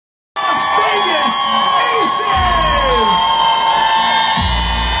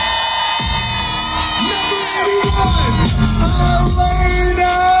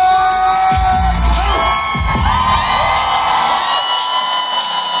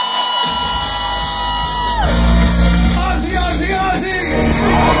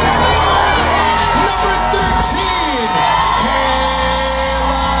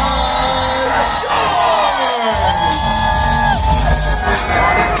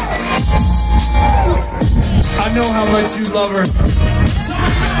I know how much you love her.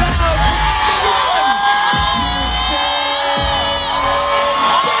 Somebody get loud.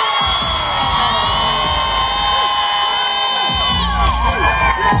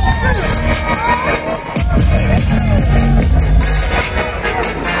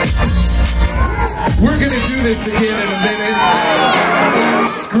 We're gonna do this again in a minute.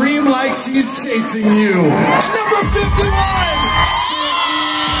 Scream like she's chasing you. Number 51.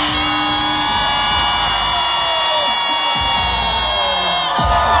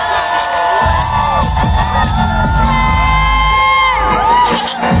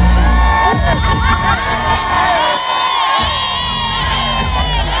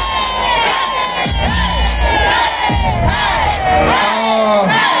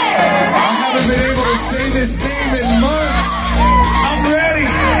 Say this name in months. I'm ready.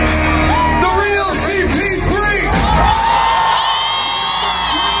 The real CP3.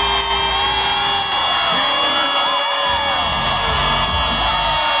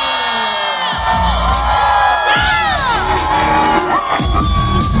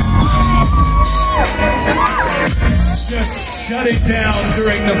 Just shut it down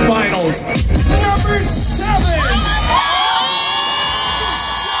during the finals. Number 7.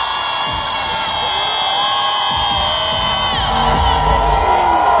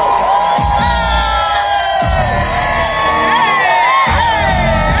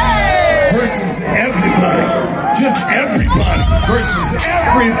 Versus everybody. Just everybody versus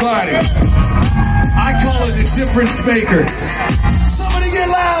everybody. I call it a difference maker. Somebody get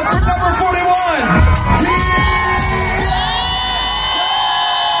loud for number 41.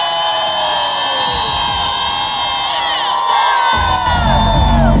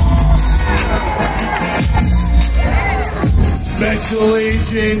 Special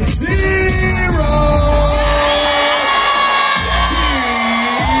Agent Zero.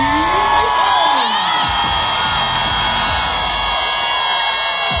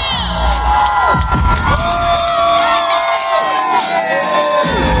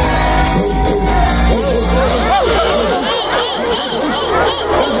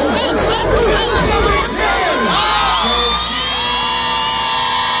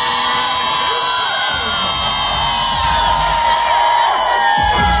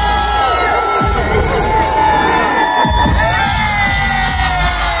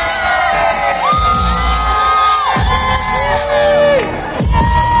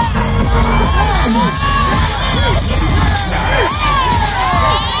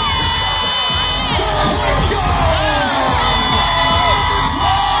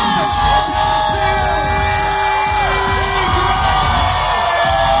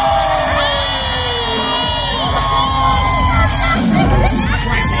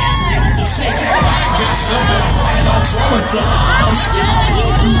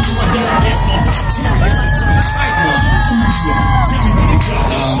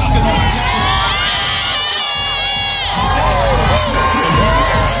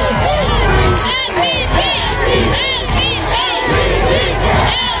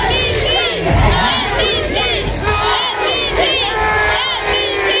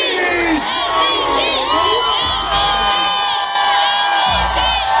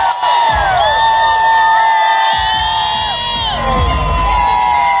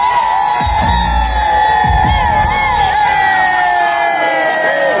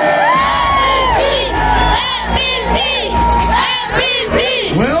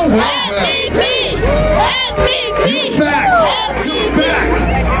 You're back. You're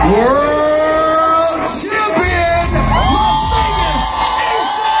back.